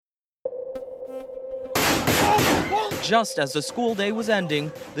Just as the school day was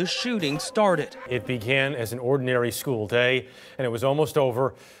ending, the shooting started. It began as an ordinary school day, and it was almost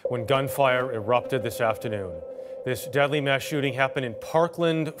over when gunfire erupted this afternoon. This deadly mass shooting happened in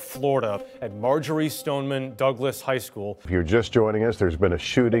Parkland, Florida, at Marjorie Stoneman Douglas High School. If you're just joining us, there's been a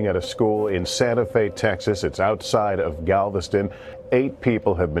shooting at a school in Santa Fe, Texas. It's outside of Galveston. 8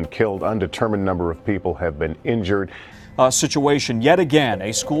 people have been killed. Undetermined number of people have been injured. Situation yet again,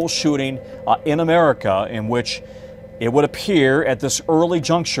 a school shooting in America in which it would appear at this early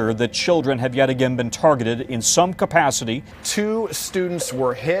juncture that children have yet again been targeted in some capacity. 2 students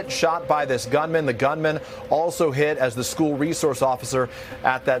were hit, shot by this gunman. The gunman also hit as the school resource officer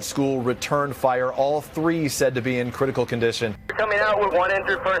at that school returned fire. All 3 said to be in critical condition. We're coming out with 1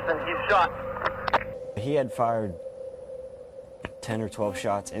 injured person. He's shot. He had fired 10 or 12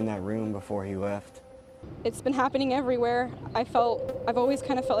 shots in that room before he left. It's been happening everywhere. I've always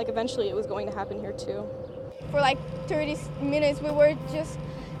kind of felt like eventually it was going to happen here too. For like 30 minutes, we were just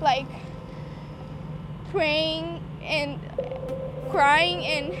like praying and crying,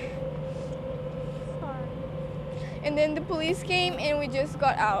 and then the police came and we just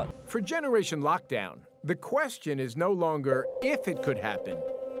got out. For Generation Lockdown, the question is no longer if it could happen,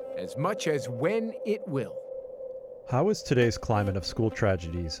 as much as when it will. How is today's climate of school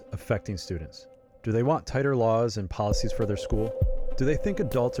tragedies affecting students? Do they want tighter laws and policies for their school? Do they think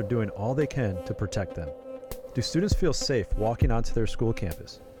adults are doing all they can to protect them? Do students feel safe walking onto their school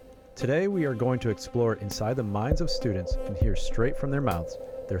campus? Today we are going to explore inside the minds of students and hear straight from their mouths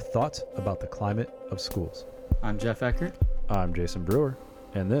their thoughts about the climate of schools. I'm Jeff Eckert. I'm Jason Brewer,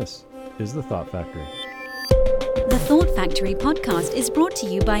 and this is The Thought Factory. The Thought Factory podcast is brought to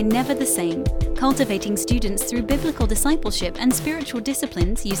you by Never the Same, cultivating students through biblical discipleship and spiritual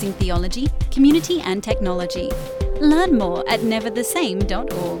disciplines using theology, community, and technology. Learn more at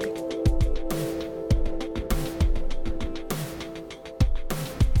neverthesame.org.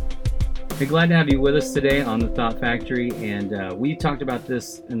 Hey, glad to have you with us today on the Thought Factory, and we talked about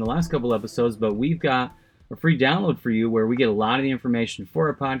this in the last couple episodes, but we've got a free download for you where we get a lot of the information for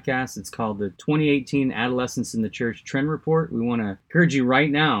our podcast. It's called the 2018 Adolescence in the Church Trend Report. We want to encourage you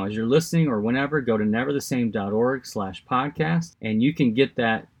right now, as you're listening or whenever, go to neverthesame.org/podcast, and you can get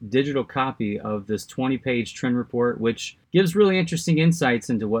that digital copy of this 20-page trend report, which gives really interesting insights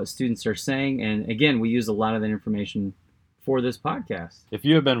into what students are saying. And again, we use a lot of that information for this podcast. If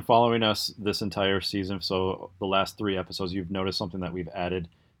you have been following us this entire season, so the last 3 episodes, you've noticed something that we've added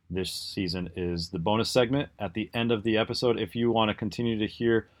this season is the bonus segment at the end of the episode. If you want to continue to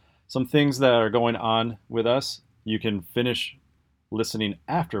hear some things that are going on with us, you can finish listening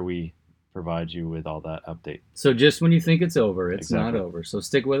after we provide you with all that update. So just when you think it's over, it's Exactly. not over. So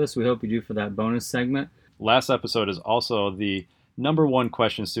stick with us. We hope you do for that bonus segment. Last episode is also the number 1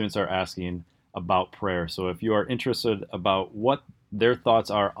 question students are asking about prayer. So if you are interested about what their thoughts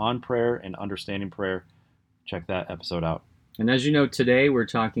are on prayer and understanding prayer, check that episode out. And as you know, today we're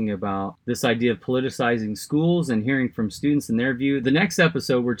talking about this idea of politicizing schools and hearing from students and their view. The next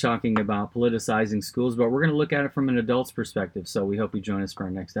episode, we're talking about politicizing schools, but we're going to look at it from an adult's perspective. So we hope you join us for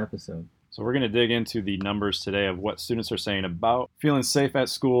our next episode. So we're going to dig into the numbers today of what students are saying about feeling safe at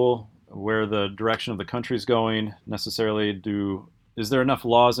school, where the direction of the country is going necessarily. Is there enough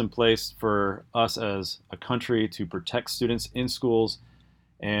laws in place for us as a country to protect students in schools,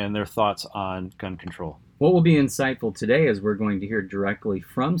 and their thoughts on gun control? What will be insightful today is we're going to hear directly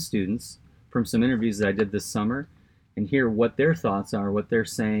from students from some interviews that I did this summer and hear what their thoughts are, what they're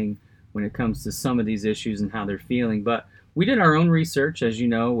saying when it comes to some of these issues and how they're feeling. But we did our own research, as you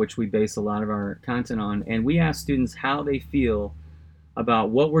know, which we base a lot of our content on, and we asked students how they feel about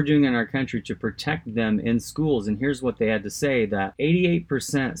what we're doing in our country to protect them in schools. And here's what they had to say, that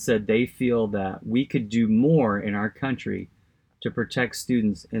 88% said they feel that we could do more in our country to protect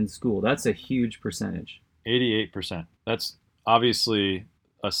students in school. That's a huge percentage. 88%. That's obviously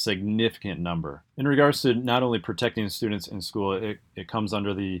a significant number. In regards to not only protecting students in school, it comes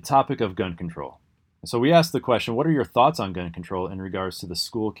under the topic of gun control. So we asked the question, what are your thoughts on gun control in regards to the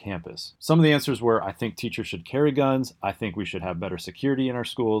school campus? Some of the answers were, I think teachers should carry guns. I think we should have better security in our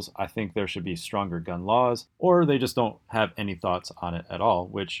schools. I think there should be stronger gun laws. Or they just don't have any thoughts on it at all,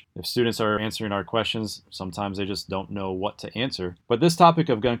 which if students are answering our questions, sometimes they just don't know what to answer. But this topic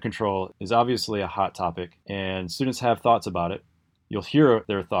of gun control is obviously a hot topic, and students have thoughts about it. You'll hear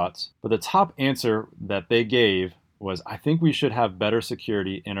their thoughts. But the top answer that they gave was, I think we should have better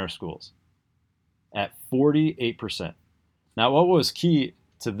security in our schools, at 48%. Now, what was key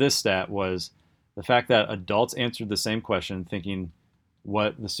to this stat was the fact that adults answered the same question thinking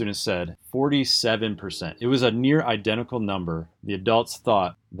what the students said, 47%. It was a near identical number. The adults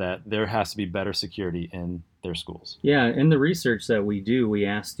thought that there has to be better security in their schools. Yeah, in the research that we do, we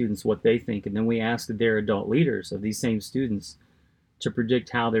ask students what they think, and then we ask their adult leaders of these same students to predict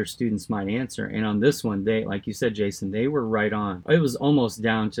how their students might answer. And on this one, they, like you said, Jason, they were right on. It was almost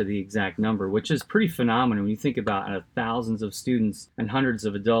down to the exact number, which is pretty phenomenal when you think about thousands of students and hundreds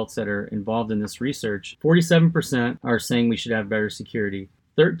of adults that are involved in this research. 47% are saying we should have better security.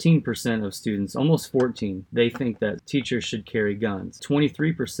 13% of students, almost 14, they think that teachers should carry guns.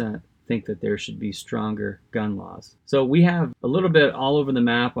 23% think that there should be stronger gun laws. So we have a little bit all over the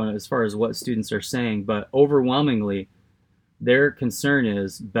map on as far as what students are saying, but overwhelmingly, their concern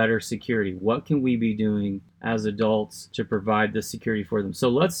is better security. What can we be doing as adults to provide the security for them? So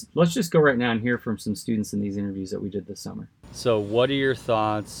let's just go right now and hear from some students in these interviews that we did this summer. So what are your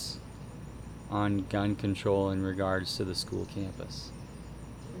thoughts on gun control in regards to the school campus?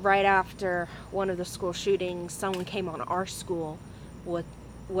 Right after one of the school shootings, someone came on our school with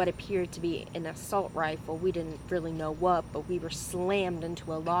what appeared to be an assault rifle. We didn't really know what, but we were slammed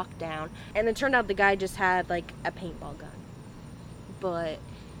into a lockdown. And it turned out the guy just had like a paintball gun. But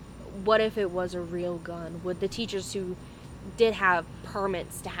what if it was a real gun? Would the teachers who did have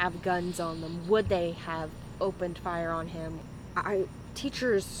permits to have guns on them, would they have opened fire on him?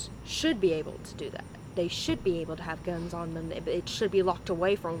 Teachers should be able to do that. They should be able to have guns on them. It should be locked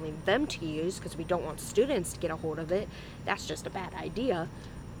away for only them to use because we don't want students to get a hold of it. That's just a bad idea.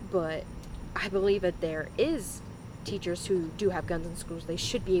 But I believe that there is teachers who do have guns in schools. They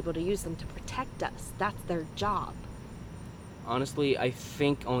should be able to use them to protect us. That's their job. Honestly, I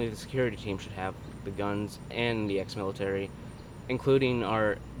think only the security team should have the guns and the ex-military, including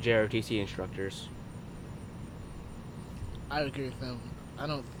our JROTC instructors. I agree with them. I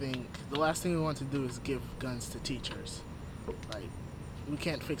don't think the last thing we want to do is give guns to teachers. Like, we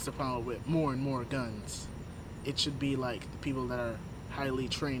can't fix the problem with more and more guns. It should be like the people that are highly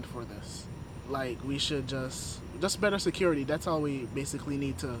trained for this. Like, we should just better security. That's all we basically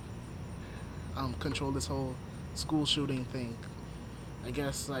need to control this whole school shooting thing. I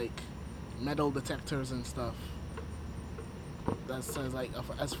guess like metal detectors and stuff. That's like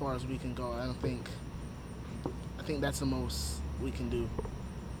as far as we can go. I think that's the most we can do.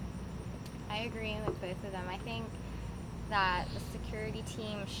 I agree with both of them. I think that the security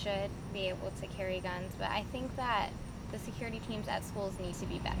team should be able to carry guns, but I think that the security teams at schools need to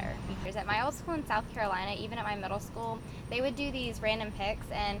be better. Because at my old school in South Carolina, even at my middle school, they would do these random picks,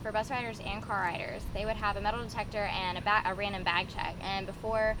 and for bus riders and car riders, they would have a metal detector and a random bag check. And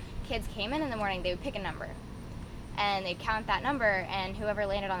before kids came in the morning, they would pick a number. And they'd count that number, and whoever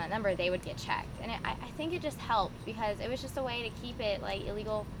landed on that number, they would get checked. And I think it just helped because it was just a way to keep it like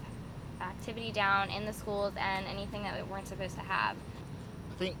illegal activity down in the schools and anything that we weren't supposed to have.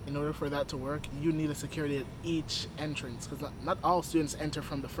 I think in order for that to work, you need a security at each entrance because not all students enter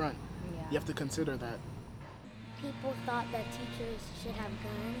from the front. Yeah. You have to consider that. People thought that teachers should have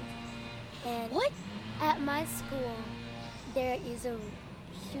guns. And what? At my school, there is a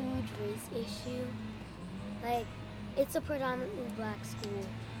huge race issue. Like, it's a predominantly black school,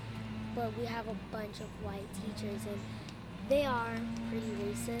 but we have a bunch of white teachers, and they are pretty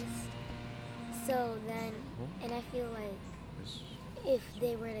racist. So then, and I feel like if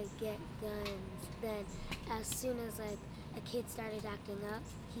they were to get guns, then as soon as like a kid started acting up,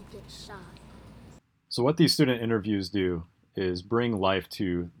 he'd get shot. So what these student interviews do is bring life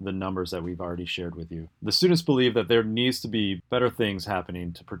to the numbers that we've already shared with you. The students believe that there needs to be better things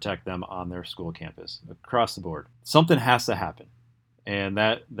happening to protect them on their school campus across the board. Something has to happen. And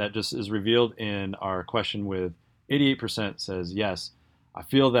that just is revealed in our question with 88% says, yes, I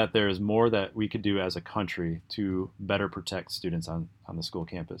feel that there is more that we could do as a country to better protect students on the school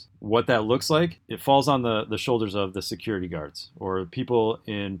campus. What that looks like, it falls on the shoulders of the security guards or people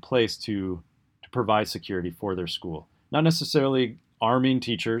in place to provide security for their school. Not necessarily arming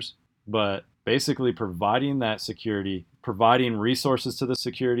teachers, but basically providing that security, providing resources to the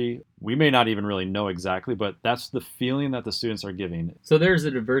security. We may not even really know exactly, but that's the feeling that the students are giving. So there's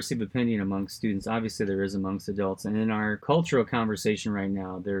a diversity of opinion amongst students. Obviously there is amongst adults. And in our cultural conversation right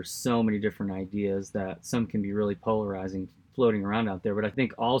now, there's so many different ideas that some can be really polarizing floating around out there. But I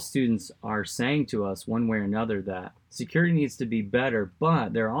think all students are saying to us one way or another that security needs to be better.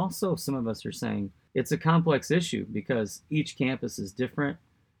 But there are also some of us are saying it's a complex issue because each campus is different.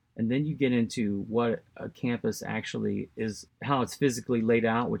 And then you get into what a campus actually is, how it's physically laid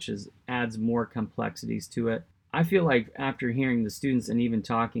out, which adds more complexities to it. I feel like after hearing the students and even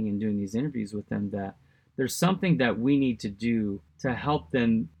talking and doing these interviews with them that there's something that we need to do to help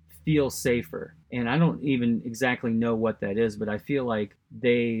them feel safer. And I don't even exactly know what that is, but I feel like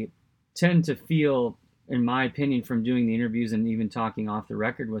they tend to feel, in my opinion, from doing the interviews and even talking off the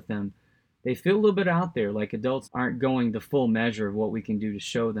record with them, they feel a little bit out there, like adults aren't going the full measure of what we can do to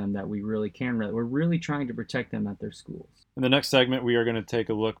show them that we really can. We're really trying to protect them at their schools. In the next segment, we are going to take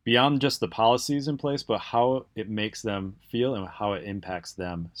a look beyond just the policies in place, but how it makes them feel and how it impacts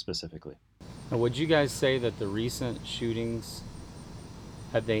them specifically. Now, would you guys say that the recent shootings,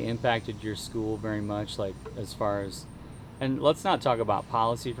 have they impacted your school very much, like as far as, and let's not talk about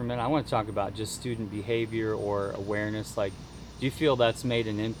policy for a minute, I want to talk about just student behavior or awareness, like do you feel that's made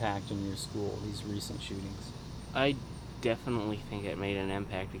an impact in your school, these recent shootings? I definitely think it made an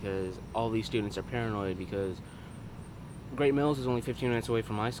impact because all these students are paranoid because Great Mills is only 15 minutes away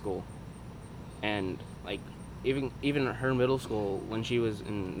from my school. And like even her middle school, when she was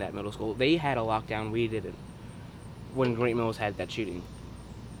in that middle school, they had a lockdown, we didn't. When Great Mills had that shooting.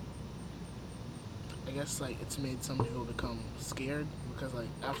 I guess like it's made some people become scared because like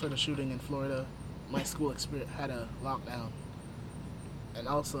after the shooting in Florida, my school had a lockdown. And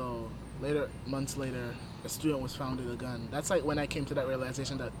also months later, a student was found with a gun. That's like when I came to that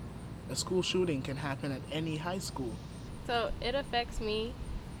realization that a school shooting can happen at any high school. So it affects me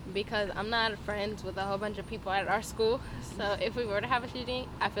because I'm not friends with a whole bunch of people at our school. So if we were to have a shooting,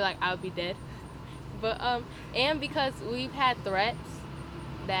 I feel like I would be dead. But and because we've had threats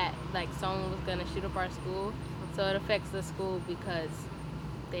that like someone was gonna shoot up our school, so it affects the school because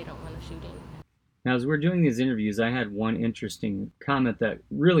they don't want a shooting. Now, as we're doing these interviews, I had one interesting comment that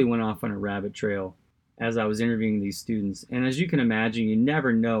really went off on a rabbit trail as I was interviewing these students. And as you can imagine, you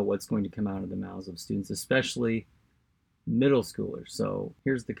never know what's going to come out of the mouths of students, especially middle schoolers. So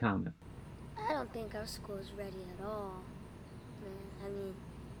here's the comment. I don't think our school is ready at all. Man, I mean,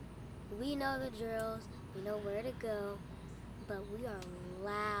 we know the drills, we know where to go, but we are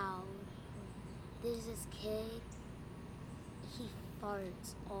loud. There's this kid, he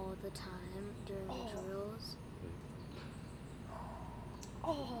farts all the time during the drills.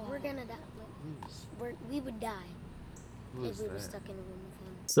 We're gonna die. We would die if we were stuck in a room with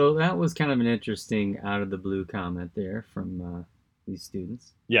him. So that was kind of an interesting out of the blue comment there from these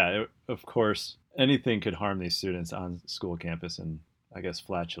students. Yeah, of course, anything could harm these students on school campus, and I guess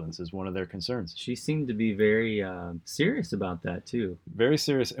flatulence is one of their concerns. She seemed to be very serious about that too. Very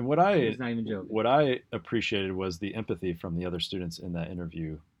serious. And what not even joking. What I appreciated was the empathy from the other students in that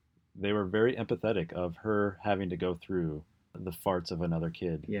interview. They were very empathetic of her having to go through the farts of another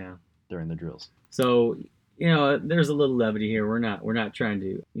kid during the drills. So, there's a little levity here. We're not trying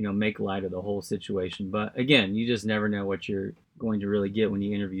to, make light of the whole situation. But again, you just never know what you're going to really get when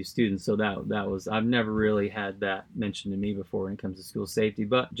you interview students. So that was, I've never really had that mentioned to me before when it comes to school safety.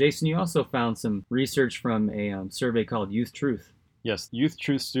 But Jason, you also found some research from a survey called Youth Truth. Yes, Youth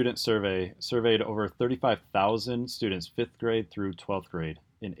Truth Student Survey surveyed over 35,000 students, 5th grade through 12th grade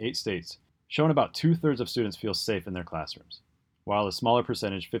in 8 states, showing about 2/3 of students feel safe in their classrooms, while a smaller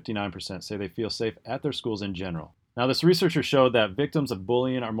percentage, 59%, say they feel safe at their schools in general. Now, this researcher showed that victims of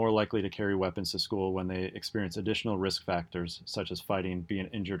bullying are more likely to carry weapons to school when they experience additional risk factors, such as fighting, being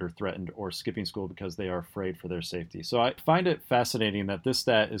injured or threatened, or skipping school because they are afraid for their safety. So I find it fascinating that this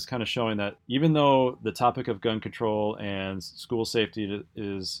stat is kind of showing that even though the topic of gun control and school safety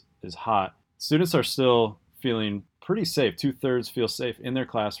is hot, students are still feeling pretty safe. 2/3 feel safe in their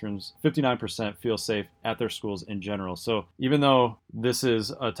classrooms. 59% feel safe at their schools in general. So even though this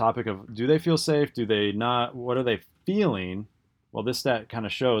is a topic of do they feel safe, do they not, what are they feeling? Well, this stat kind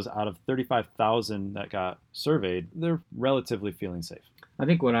of shows out of 35,000 that got surveyed, they're relatively feeling safe. I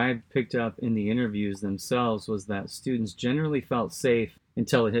think what I picked up in the interviews themselves was that students generally felt safe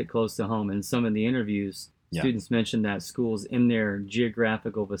until it hit close to home. In some of the interviews, students mentioned that schools in their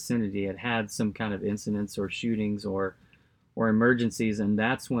geographical vicinity had some kind of incidents or shootings or emergencies, and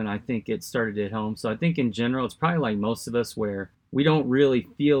that's when I think it started at home. So I think in general, it's probably like most of us where we don't really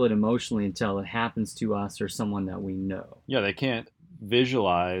feel it emotionally until it happens to us or someone that we know. Yeah, they can't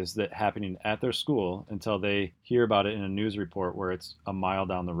visualize that happening at their school until they hear about it in a news report where it's a mile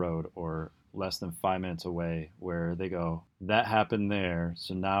down the road or less than 5 minutes away, where they go, that happened there,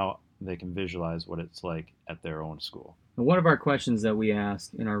 so now they can visualize what it's like at their own school. And one of our questions that we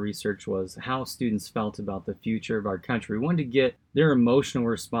asked in our research was how students felt about the future of our country. We wanted to get their emotional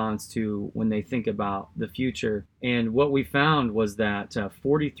response to when they think about the future. And what we found was that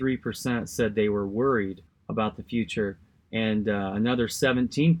 43% said they were worried about the future, and another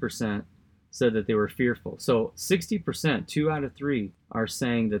 17% said that they were fearful. So 60%, 2 out of 3, are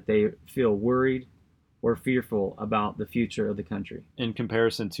saying that they feel worried or fearful about the future of the country. In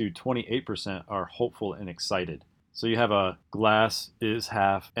comparison to 28% are hopeful and excited. So you have a glass is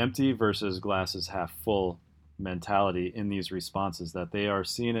half empty versus glass is half full mentality in these responses, that they are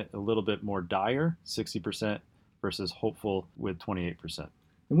seeing it a little bit more dire, 60% versus hopeful with 28%.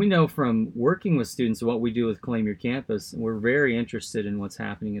 And we know from working with students, what we do with Claim Your Campus, we're very interested in what's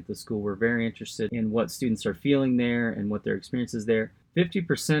happening at the school. We're very interested in what students are feeling there and what their experience is there.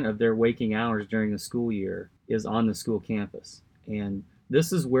 50% of their waking hours during the school year is on the school campus. And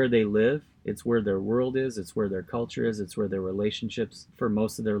this is where they live. It's where their world is. It's where their culture is. It's where their relationships for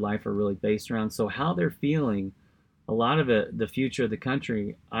most of their life are really based around. So how they're feeling, a lot of it, the future of the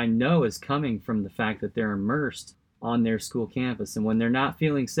country, I know is coming from the fact that they're immersed on their school campus. And when they're not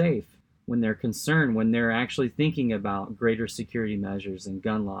feeling safe, when they're concerned, when they're actually thinking about greater security measures and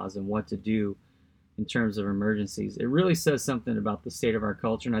gun laws and what to do in terms of emergencies, it really says something about the state of our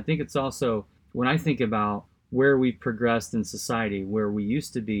culture. And I think it's also, when I think about where we progressed in society, where we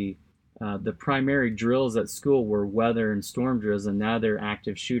used to be, the primary drills at school were weather and storm drills, and now they're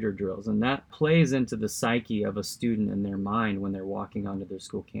active shooter drills. And that plays into the psyche of a student and their mind when they're walking onto their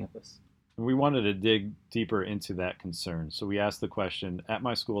school campus. We wanted to dig deeper into that concern. So we asked the question, at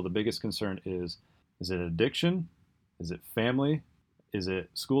my school, the biggest concern is it addiction? Is it family? Is it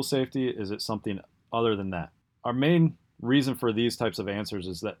school safety? Is it something other than that? Our main reason for these types of answers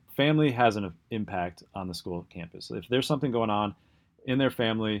is that family has an impact on the school campus. If there's something going on in their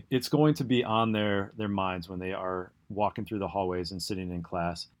family, it's going to be on their minds when they are walking through the hallways and sitting in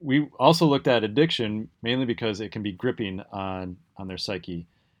class. We also looked at addiction mainly because it can be gripping on their psyche.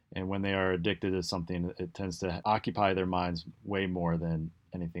 And when they are addicted to something, it tends to occupy their minds way more than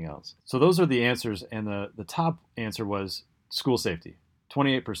anything else. So those are the answers. And the top answer was school safety,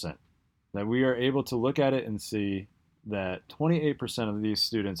 28%. That we are able to look at it and see that 28% of these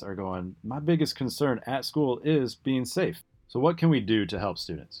students are going, my biggest concern at school is being safe. So what can we do to help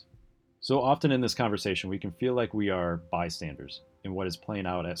students? So often in this conversation, we can feel like we are bystanders in what is playing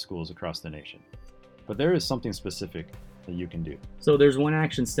out at schools across the nation. But there is something specific that you can do. So there's one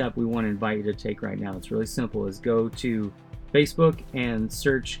action step we want to invite you to take right now. It's really simple. Is go to Facebook and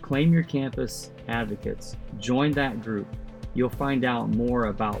search Claim Your Campus Advocates. Join that group. You'll find out more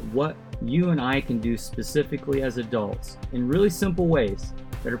about what you and I can do specifically as adults in really simple ways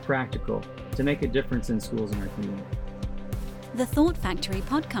that are practical to make a difference in schools in our community. The Thought Factory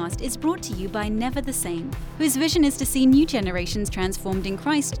podcast is brought to you by Never the Same, whose vision is to see new generations transformed in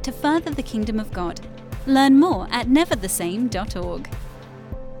Christ to further the kingdom of God. Learn more at neverthesame.org.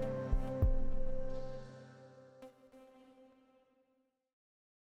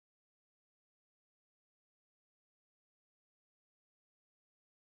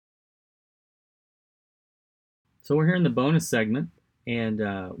 So we're here in the bonus segment, and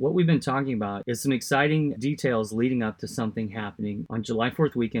what we've been talking about is some exciting details leading up to something happening on July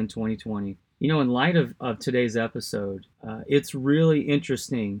 4th weekend 2020. You know, in light of today's episode, it's really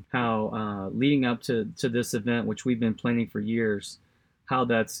interesting how leading up to this event, which we've been planning for years, how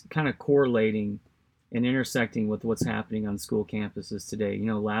that's kind of correlating and intersecting with what's happening on school campuses today. You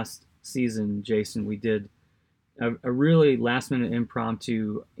know, last season, Jason, we did a really last-minute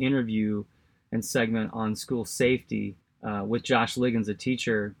impromptu interview and segment on school safety with Josh Liggins, a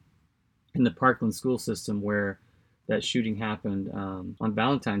teacher in the Parkland school system where that shooting happened on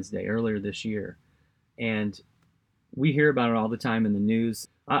Valentine's Day earlier this year. And we hear about it all the time in the news.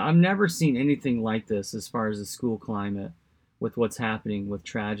 I've never seen anything like this as far as the school climate with what's happening with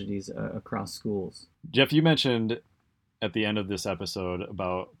tragedies across schools. Jeff, you mentioned at the end of this episode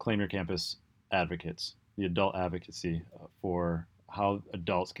about Claim Your Campus Advocates, the adult advocacy for how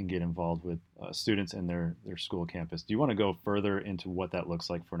adults can get involved with students in their school campus. Do you want to go further into what that looks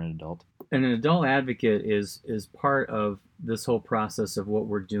like for an adult? And an adult advocate is part of this whole process of what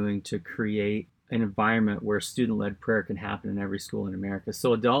we're doing to create an environment where student-led prayer can happen in every school in America.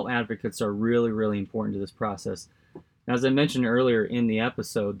 So adult advocates are really, really important to this process. As I mentioned earlier in the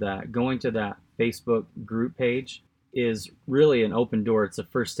episode, that going to that Facebook group page is really an open door. It's a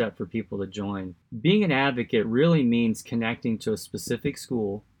first step for people to join. Being an advocate really means connecting to a specific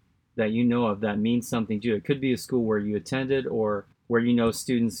school that you know of that means something to you. It could be a school where you attended or where you know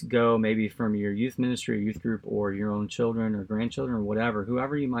students go, maybe from your youth ministry or youth group or your own children or grandchildren or whatever,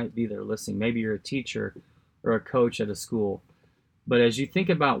 whoever you might be there listening. Maybe you're a teacher or a coach at a school. But as you think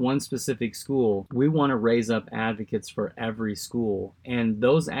about one specific school, we want to raise up advocates for every school. And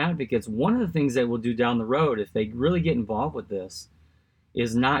those advocates, one of the things they will do down the road, if they really get involved with this,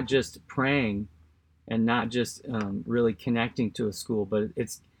 is not just praying and not just really connecting to a school, but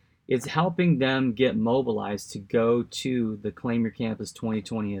it's helping them get mobilized to go to the Claim Your Campus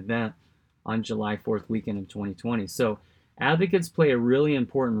 2020 event on July 4th weekend of 2020. So advocates play a really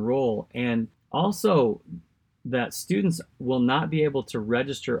important role, and also that students will not be able to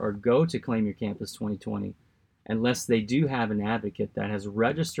register or go to Claim Your Campus 2020 unless they do have an advocate that has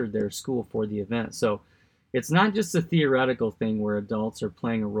registered their school for the event. So it's not just a theoretical thing where adults are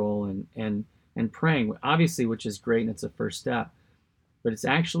playing a role and praying, obviously, which is great and it's a first step. But it's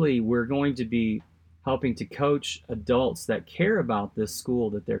actually, we're going to be helping to coach adults that care about this school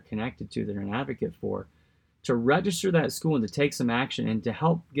that they're connected to, that are an advocate for, to register that school and to take some action and to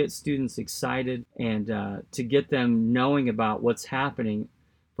help get students excited and to get them knowing about what's happening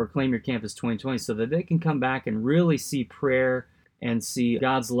for Claim Your Campus 2020 so that they can come back and really see prayer and see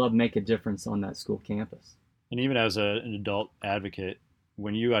God's love make a difference on that school campus. And even as an adult advocate,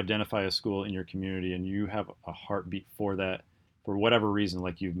 when you identify a school in your community and you have a heartbeat for that, for whatever reason,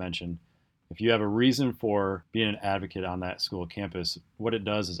 like you've mentioned, if you have a reason for being an advocate on that school campus, what it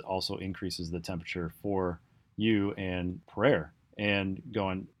does is also increases the temperature for you and prayer and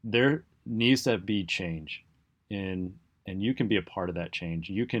going, there needs to be change and you can be a part of that change.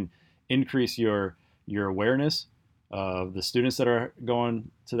 You can increase your awareness of the students that are going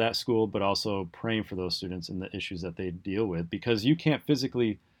to that school, but also praying for those students and the issues that they deal with, because you can't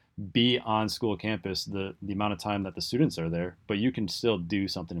physically be on school campus the amount of time that the students are there, but you can still do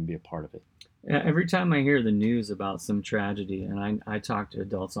something and be a part of it. Every time I hear the news about some tragedy, and I talk to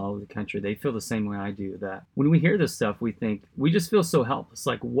adults all over the country, they feel the same way I do, that when we hear this stuff, we just feel so helpless.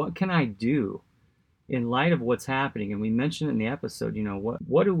 Like, what can I do in light of what's happening? And we mentioned in the episode,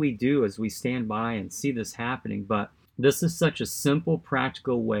 what do we do as we stand by and see this happening? But this is such a simple,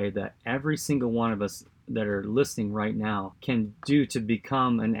 practical way that every single one of us that are listening right now can do to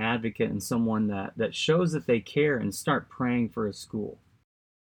become an advocate and someone that shows that they care and start praying for a school.